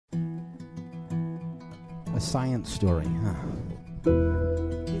A science story, huh?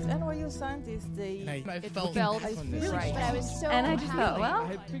 These NYU scientists, I it felt right. But I was so And I just thought, happy. well, I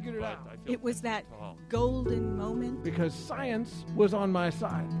had figured it out it was that golden moment. because science was on my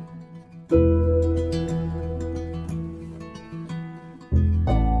side.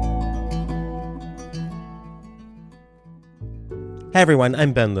 Hey everyone,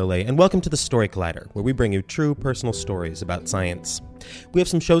 I'm Ben Lilly, and welcome to the Story Collider, where we bring you true personal stories about science. We have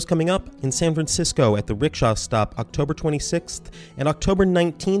some shows coming up in San Francisco at the Rickshaw Stop October 26th, and October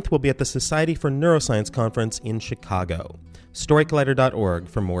 19th we'll be at the Society for Neuroscience Conference in Chicago. StoryCollider.org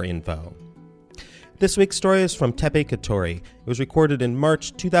for more info. This week's story is from Teppei, Katori. It was recorded in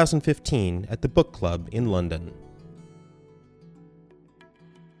March 2015 at the Book Club in London.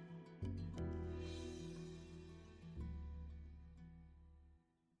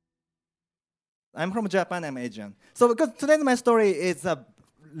 I'm from Japan, I'm Asian. So because today my story is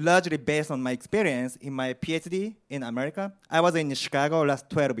largely based on my experience in my PhD in America. I was in Chicago last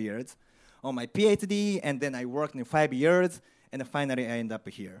 12 years on my PhD, and then I worked in 5 years, and finally I ended up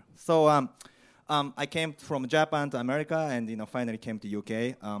here. So I came from Japan to America, and finally came to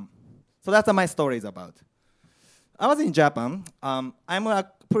UK. So that's what my story is about. I was in Japan. I'm a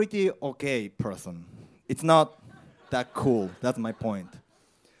pretty okay person. It's not that cool. That's my point.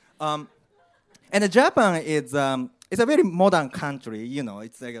 And Japan is it's a very modern country.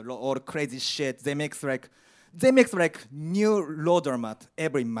 It's like all crazy shit. They make new laundromat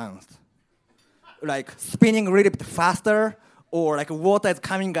every month, like spinning a little bit faster, or like water is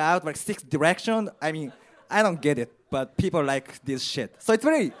coming out like 6 direction. I mean, I don't get it, but people like this shit. So it's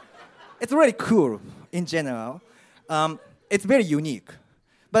really cool in general. It's very unique.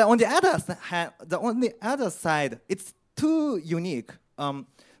 But on the other side, it's too unique.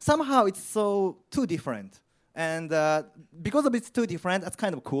 Somehow it's too different. And because of it's too different, that's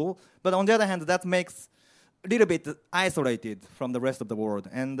kind of cool. But on the other hand, that makes a little bit isolated from the rest of the world.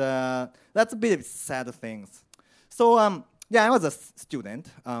 And that's a bit of sad things. So I was a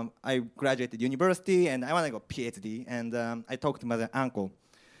student. I graduated university, and I want to go PhD. And I talked to my uncle.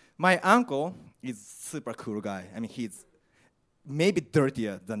 My uncle is super cool guy. I mean, he's maybe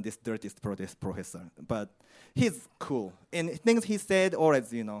dirtier than this dirtiest professor, but he's cool. And things he said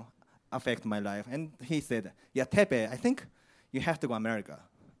always, affect my life. And he said, yeah, Teppei, I think you have to go America.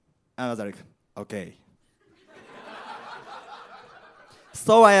 I was like, okay.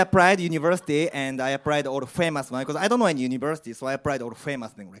 So I applied university, and I applied all the famous ones, because I don't know any university, so I applied all the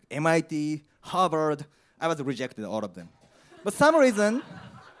famous things, like MIT, Harvard. I was rejected, all of them. But some reason,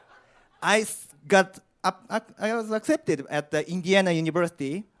 I was accepted at the Indiana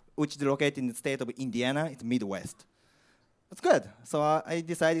University, which is located in the state of Indiana. It's Midwest. It's good. So I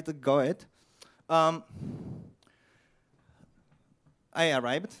decided to go it. I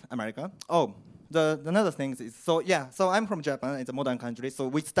arrived America. Oh, another thing is, so I'm from Japan. It's a modern country, so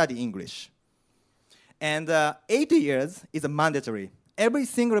we study English. And 8 years is mandatory. Every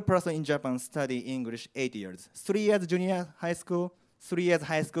single person in Japan study English 8 years. 3 years junior high school, 3 years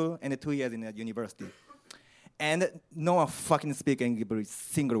high school, and 2 years in a university. And no one fucking speaks English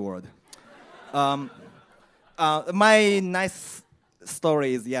single word. My nice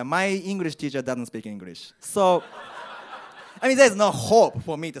story is, my English teacher doesn't speak English. So, I mean, there's no hope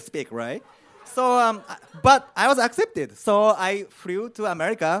for me to speak, right? So, but I was accepted. So I flew to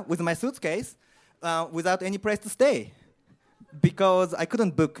America with my suitcase without any place to stay, because I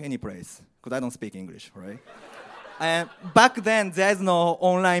couldn't book any place, because I don't speak English, right? Back then, there's no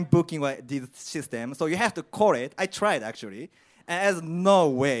online booking system, so you have to call it. I tried, actually, and there's no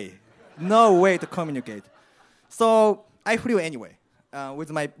way to communicate. So I flew anyway,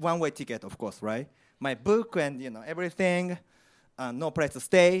 with my one-way ticket, of course, right? My book and everything, no place to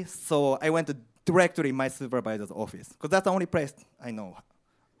stay, so I went directly to my supervisor's office, because that's the only place I know.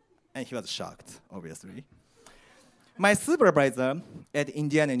 And he was shocked, obviously. My supervisor at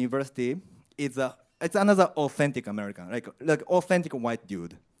Indiana University is it's another authentic American, like authentic white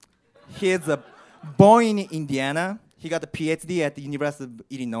dude. He's born in Indiana. He got a PhD at the University of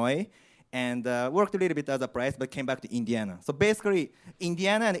Illinois, and worked a little bit as a price, but came back to Indiana. So basically,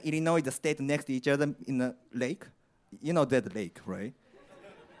 Indiana and Illinois, the state next to each other in the lake. You know that lake, right?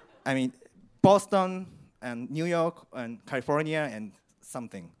 I mean, Boston and New York and California and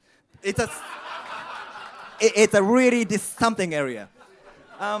something. It's a really this something area.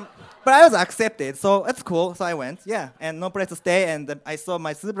 But I was accepted, so that's cool. So I went, and no place to stay. And I saw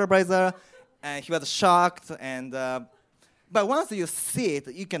my supervisor, and he was shocked. And but once you see it,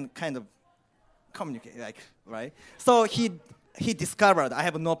 you can kind of communicate, right? So he discovered I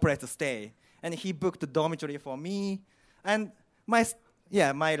have no place to stay, and he booked a dormitory for me. And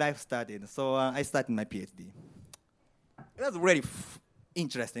yeah, my life started. So I started my PhD. It was really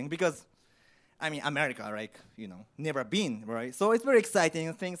interesting because, I mean, America, like, never been, right? So it's very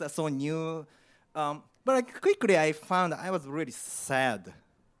exciting. Things are so new. But quickly I found I was really sad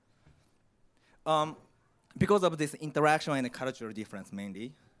because of this interaction and cultural difference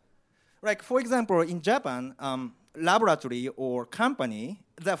mainly. Like, for example, in Japan, laboratory or company,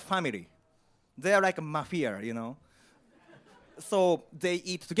 they're family. They're like a mafia, So they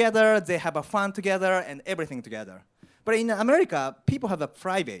eat together, they have a fun together, and everything together. But in America, people have a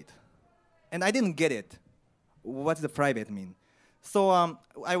private. And I didn't get it. What does the private mean? So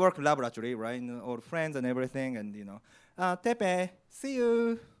I work laboratory, right? All friends and everything, and Teppei, see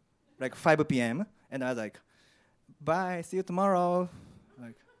you, like 5 p.m. And I was like, bye, see you tomorrow.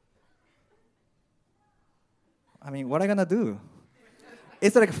 Like, I mean, what am I gonna do?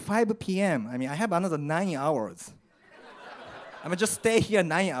 It's like 5 p.m. I mean, I have another 9 hours. I'm gonna just stay here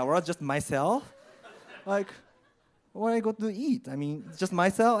 9 hours, just myself. Like, what I got to eat? I mean, just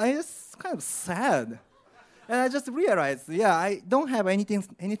myself. I just kind of sad. And I just realized, yeah, I don't have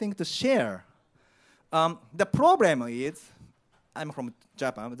anything to share. The problem is, I'm from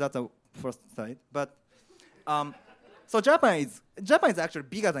Japan. That's the first side. But so Japan is actually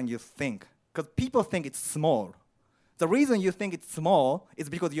bigger than you think, because people think it's small. The reason you think it's small is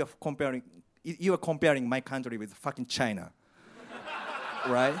because you are comparing my country with fucking China,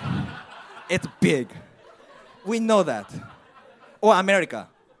 right? It's big. We know that. Or America.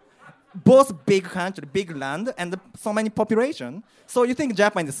 Both big country, big land, and so many population. So you think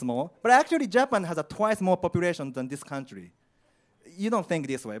Japan is small, but actually Japan has twice more population than this country. You don't think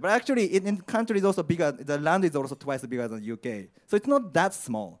this way, but actually in the country is also bigger. The land is also twice bigger than UK. So it's not that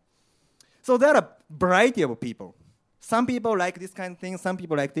small. So there are a variety of people. Some people like this kind of thing. Some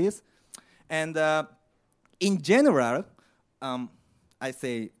people like this, and in general, I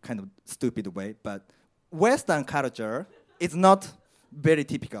say kind of stupid way, but Western culture is not very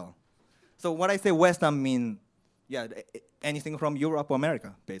typical. So when I say Western, mean, yeah, anything from Europe or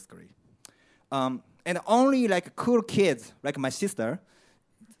America, basically. And only like cool kids, like my sister,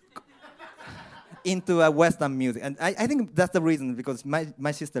 into Western music. And I think that's the reason, because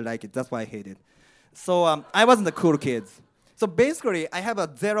my sister liked it. That's why I hate it. So I wasn't the cool kids. So basically, I have a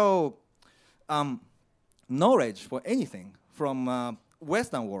zero knowledge for anything from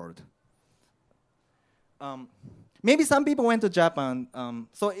Western world. Maybe some people went to Japan,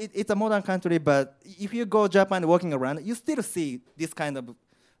 so it's a modern country, but if you go Japan walking around, you still see this kind of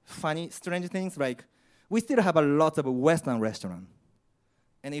funny, strange things, like we still have a lot of Western restaurants.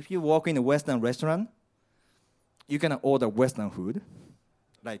 And if you walk in a Western restaurant, you can order Western food,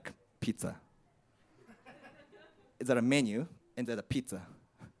 like pizza. There's a menu, and there's a pizza.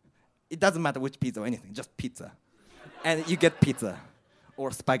 It doesn't matter which pizza or anything, just pizza. And you get pizza, or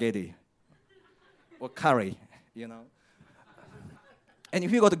spaghetti, or curry. And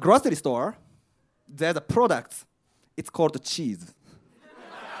if you go to grocery store, there's a product. It's called cheese.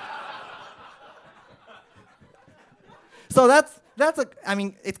 So I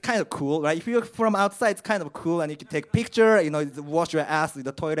mean, it's kind of cool, right? If you're from outside, it's kind of cool, and you can take picture, wash your ass in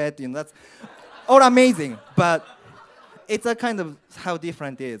the toilet, that's all amazing. But it's a kind of how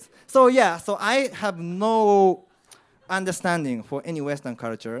different it is. So yeah, so I have no understanding for any Western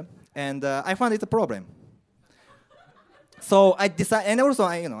culture, and I found it a problem. So I decided, and also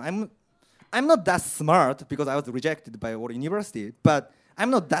I'm not that smart because I was rejected by our university, but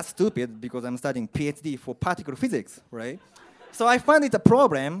I'm not that stupid because I'm studying PhD for particle physics, right? So I found it a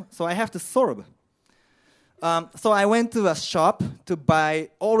problem, so I have to solve. So I went to a shop to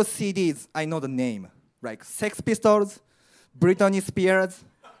buy all the CDs I know the name, like Sex Pistols, Britney Spears,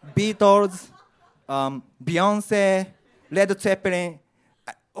 Beatles, Beyonce, Led Zeppelin.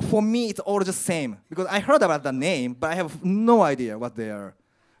 For me, it's all the same, because I heard about the name, but I have no idea what they are.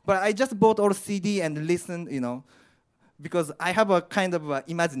 But I just bought all CD and listened, because I have a kind of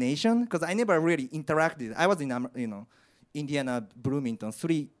imagination, because I never really interacted. I was in, Indiana, Bloomington,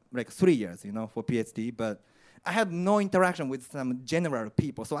 3 years, for PhD, but I had no interaction with some general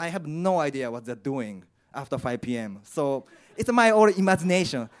people, so I have no idea what they're doing after 5 p.m. So it's my own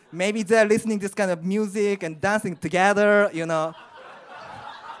imagination. Maybe they're listening to this kind of music and dancing together,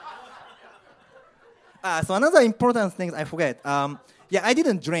 So another important thing I forget. I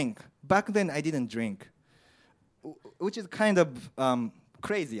didn't drink. Back then, I didn't drink, which is kind of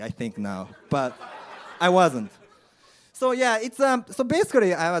crazy, I think, now. But I wasn't. So yeah, it's so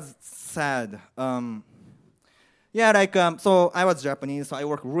basically, I was sad. So I was Japanese, so I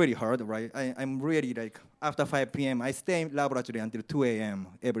work really hard, right? I'm really after 5 p.m., I stay in laboratory until 2 a.m.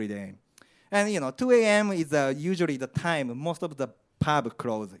 every day. And 2 a.m. is usually the time most of the pub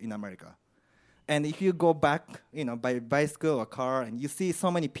closed in America. And if you go back, by bicycle or car, and you see so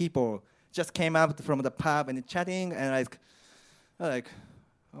many people just came out from the pub and chatting, and oh,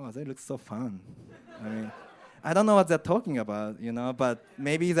 they look so fun. I mean, I don't know what they're talking about, but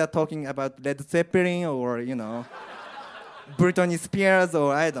maybe they're talking about Led Zeppelin or, Britney Spears,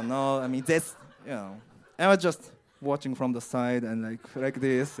 or I don't know. I mean, I was just watching from the side and like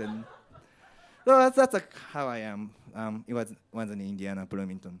this, and so that's like how I am. It was in Indiana,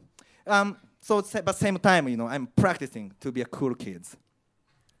 Bloomington. But same time, I'm practicing to be a cool kid.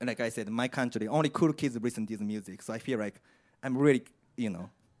 And like I said, in my country, only cool kids listen to this music. So I feel like I'm really,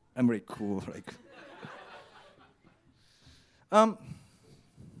 I'm really cool.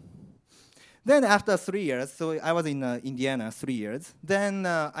 Then after 3 years, so I was in Indiana 3 years. Then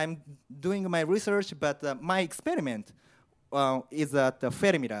I'm doing my research, but my experiment is at the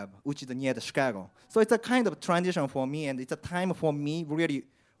Fermilab, which is near the Chicago. So it's a kind of transition for me, and it's a time for me really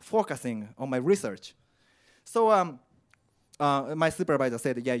focusing on my research. So my supervisor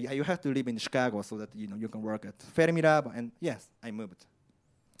said, yeah, you have to live in Chicago so that you can work at Fermilab, and yes, I moved.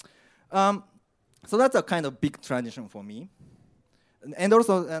 So that's a kind of big transition for me. And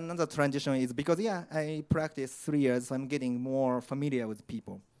also another transition is because, I practiced 3 years, so I'm getting more familiar with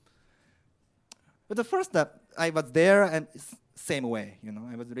people. But the first step, I was there, and it's same way,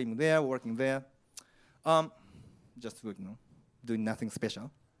 I was living there, working there, just doing nothing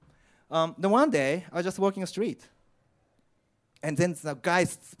special. Then one day, I was just walking the street, and then the guy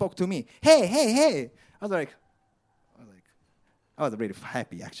spoke to me. Hey! I was really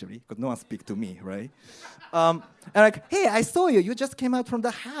happy, actually, because no one speaks to me, right? And hey, I saw you. You just came out from the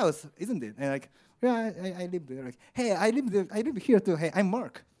house, isn't it? And yeah, I live there. Hey, I live here too. Hey, I'm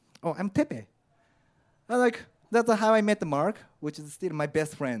Mark. Oh, I'm Teppei. And that's how I met Mark, which is still my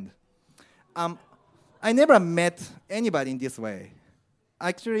best friend. I never met anybody in this way.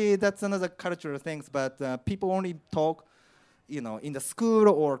 Actually, that's another cultural thing, but people only talk, in the school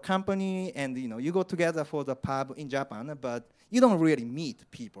or company, and you go together for the pub in Japan, but you don't really meet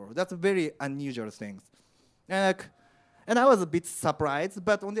people. That's a very unusual thing. And I was a bit surprised,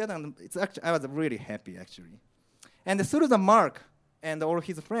 but on the other hand, I was really happy, actually. And through the Mark and all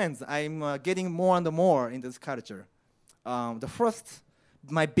his friends, I'm getting more and more in this culture.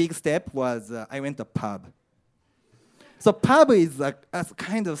 My big step was I went to pub. So pub is a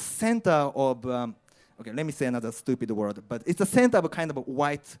kind of center of, okay, let me say another stupid word, but it's a center of kind of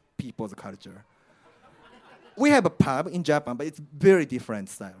white people's culture. We have a pub in Japan, but it's very different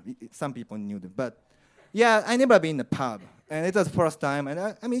style. Some people knew it, but yeah, I never been in a pub, and it was the first time,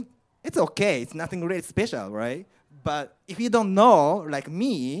 and I mean, it's okay. It's nothing really special, right? But if you don't know, like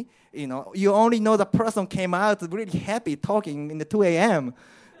me, you only know the person came out really happy talking in the 2 a.m.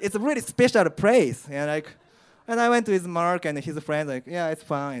 It's a really special place, and I went to his Mark and his friends, yeah, it's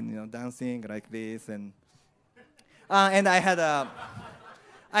fine, dancing like this, and I had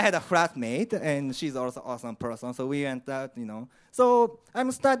a flatmate, and she's also an awesome person, so we went out, So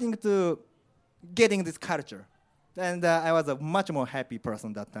I'm starting to getting this culture, and I was a much more happy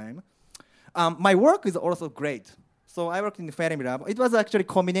person that time. My work is also great. So I worked in the Fermilab. It was actually a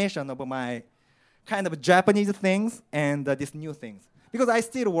combination of my kind of Japanese things and these new things. Because I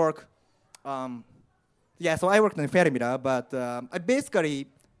still work, so I worked in the Fermilab, but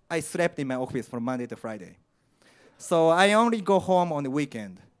I slept in my office from Monday to Friday. So I only go home on the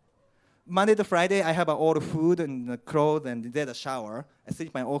weekend. Monday to Friday, I have all the food and clothes and there's a shower. I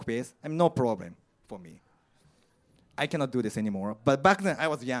sleep in my office. No problem for me. I cannot do this anymore. But back then, I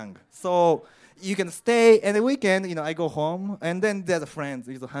was young. So you can stay, and the weekend, I go home, and then there's friends.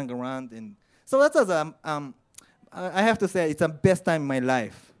 We used to hang around. And so that was, I have to say, it's the best time in my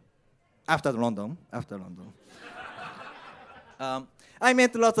life after London. I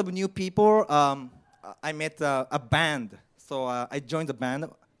met lots of new people. I met a band. So I joined the band.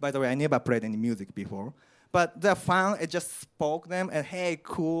 By the way, I never played any music before. But they're fun. I just spoke them, and hey,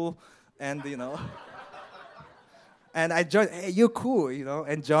 cool, and and I joined, hey, you're cool,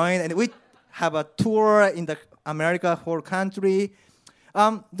 and joined. And we have a tour in the America whole country.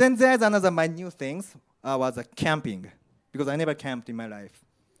 Then there's my new things was camping, because I never camped in my life.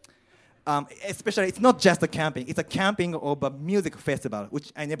 Especially, it's not just a camping. It's a camping of a music festival,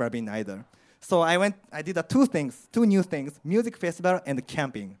 which I never been either. So I did two new things, music festival and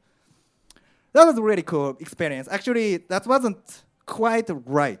camping. That was a really cool experience. Actually, that wasn't quite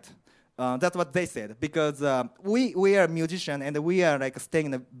right. That's what they said, because we are musicians and we are staying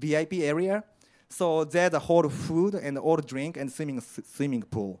in the VIP area. So there's a whole food and all drink and swimming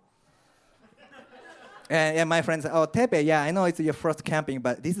pool. And my friend said, oh, Teppei, yeah, I know it's your first camping,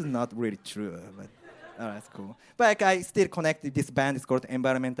 but this is not really true. But Oh, that's cool. But like, I still connect with this band. It's called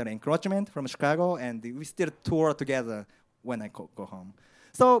Environmental Encroachment from Chicago, and we still tour together when I go home.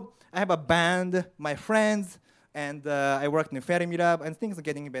 So I have a band, my friends, and I work in the Fermi Lab, and things are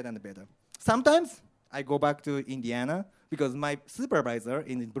getting better and better. Sometimes I go back to Indiana because my supervisor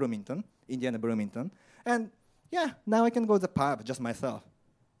in Bloomington, Indiana Bloomington, and yeah, now I can go to the pub just myself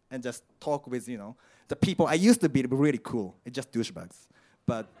and just talk with, the people. I used to be really cool. It's just douchebags.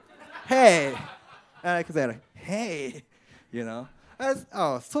 But hey, like I said, hey,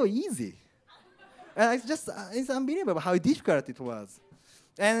 so easy. And it's unbelievable how difficult it was.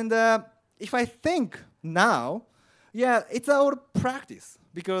 And if I think now, yeah, it's our practice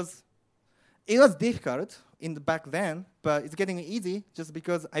because it was difficult back then, but it's getting easy just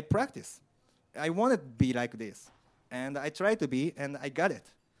because I practice. I wanted to be like this, and I tried to be, and I got it.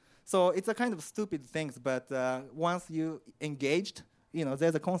 So it's a kind of stupid things, but once you engaged,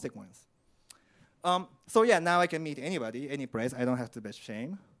 there's a consequence. So yeah, now I can meet anybody, any place. I don't have to be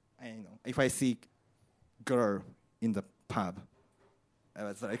ashamed. And, if I see girl in the pub, I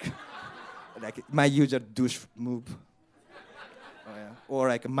was like my usual douche move. Oh, yeah. Or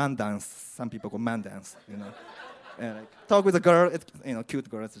like man dance. Some people call man dance. And talk with a girl. It's cute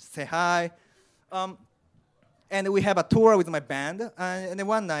girl. Just say hi. And we have a tour with my band. And then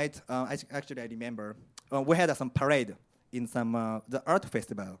one night, I remember we had some parade in some the art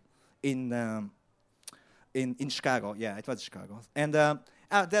festival in Chicago. Yeah, it was Chicago. And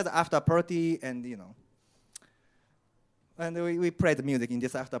there's after party, and and we played the music in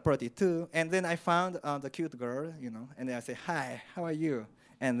this after party too. And then I found the cute girl, and then I say, "Hi, how are you?"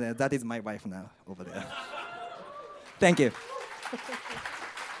 And that is my wife now over there. Thank you.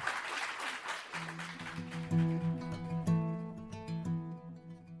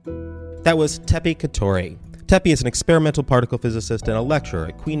 That was Teppei Katori. Teppei is an experimental particle physicist and a lecturer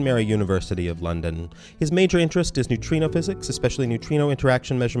at Queen Mary University of London. His major interest is neutrino physics, especially neutrino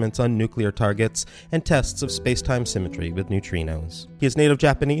interaction measurements on nuclear targets and tests of space-time symmetry with neutrinos. He is native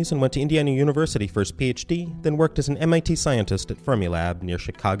Japanese and went to Indiana University for his PhD, then worked as an MIT scientist at Fermilab near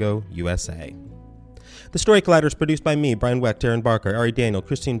Chicago, USA. The Story Collider is produced by me, Brian Wecht, Aaron Barker, Ari Daniel,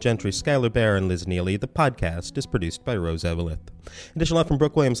 Christine Gentry, Skylar Bear, and Liz Neely. The podcast is produced by Rose Eveleth. Additional help from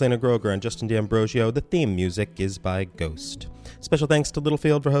Brooke Williams, Lena Groger, and Justin D'Ambrosio. The theme music is by Ghost. Special thanks to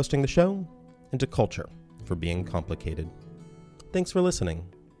Littlefield for hosting the show, and to Culture for being complicated. Thanks for listening.